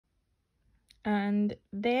And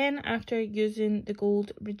then after using the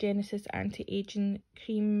Gold Regenesis Anti-Aging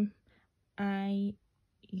Cream, I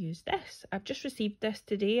use this. I've just received this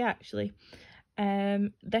today actually.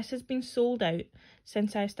 This has been sold out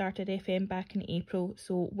since I started FM back in April,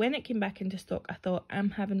 so when it came back into stock I thought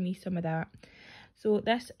I'm having me some of that. So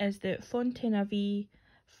this is the Fontainavie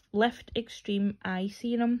Lift Extreme Eye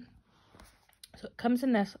Serum. So it comes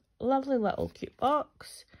in this lovely little cute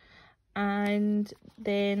box, and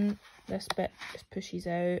then this bit just pushes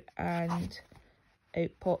out and out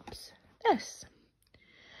pops this.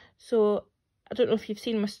 So I don't know if you've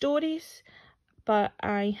seen my stories, but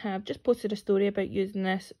I have just posted a story about using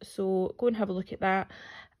this, so go and have a look at that.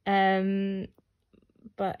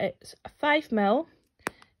 But it's a 5ml,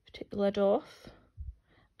 take the lid off,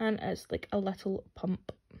 and it's like a little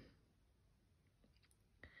pump.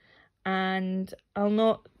 And I'll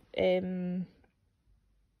not, my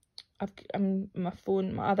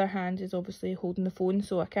phone, my other hand is obviously holding the phone,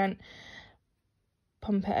 so I can't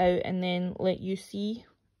pump it out and then let you see.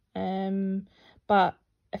 But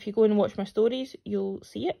if you go and watch my stories, you'll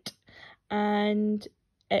see it. And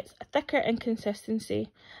it's thicker in consistency,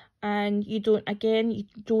 and you don't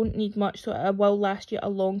need much, so it will last you a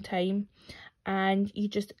long time. And you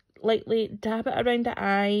just lightly dab it around the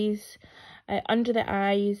eyes, under the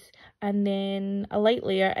eyes, and then a light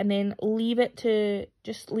layer, and then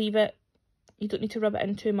just leave it. You don't need to rub it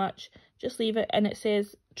in too much, just leave it. And it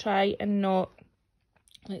says try and not,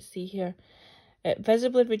 let's see here, it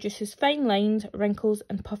visibly reduces fine lines, wrinkles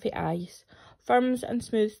and puffy eyes, firms and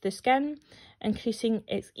smooths the skin, increasing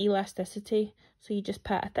its elasticity. So you just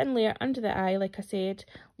pat a thin layer under the eye, like I said,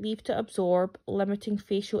 leave to absorb, limiting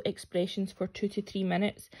facial expressions for 2 to 3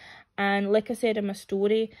 minutes. And like I said in my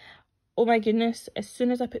story, oh my goodness, as soon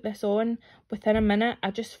as I put this on, within a minute, I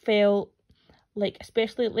just felt like,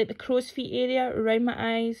 especially like the crow's feet area around my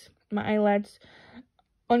eyes, my eyelids,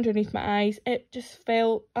 underneath my eyes, it just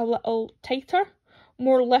felt a little tighter,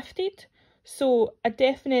 more lifted. So I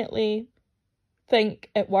definitely think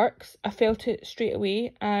it works. I felt it straight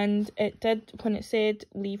away, and it did. When it said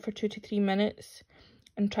leave for 2 to 3 minutes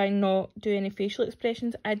and try not do any facial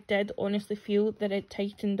expressions, I did honestly feel that it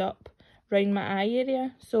tightened up around my eye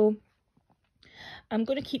area. So I'm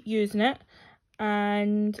going to keep using it,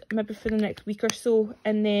 and maybe for the next week or so,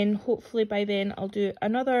 and then hopefully by then I'll do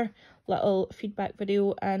another little feedback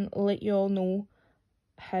video and let you all know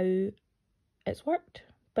how it's worked.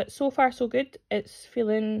 But so far so good. It's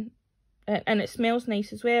feeling, and it smells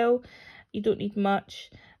nice as well. You don't need much,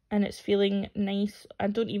 and it's feeling nice. I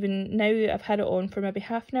don't even, now I've had it on for maybe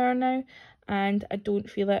half an hour now, and I don't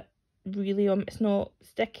feel it really, it's not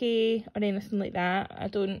sticky or anything like that. I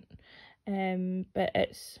don't, but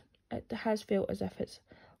it has felt as if it's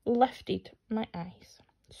lifted my eyes.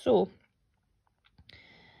 So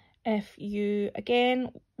if you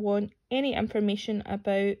again want any information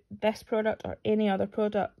about this product or any other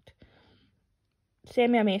product,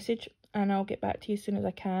 send me a message and I'll get back to you as soon as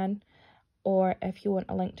I can. Or if you want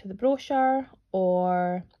a link to the brochure,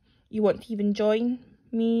 or you want to even join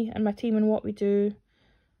me and my team in what we do,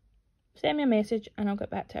 send me a message and I'll get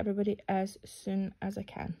back to everybody as soon as I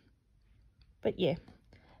can. But yeah,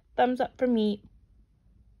 thumbs up for me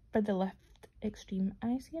for the Lift Extreme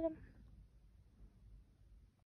Eye Serum.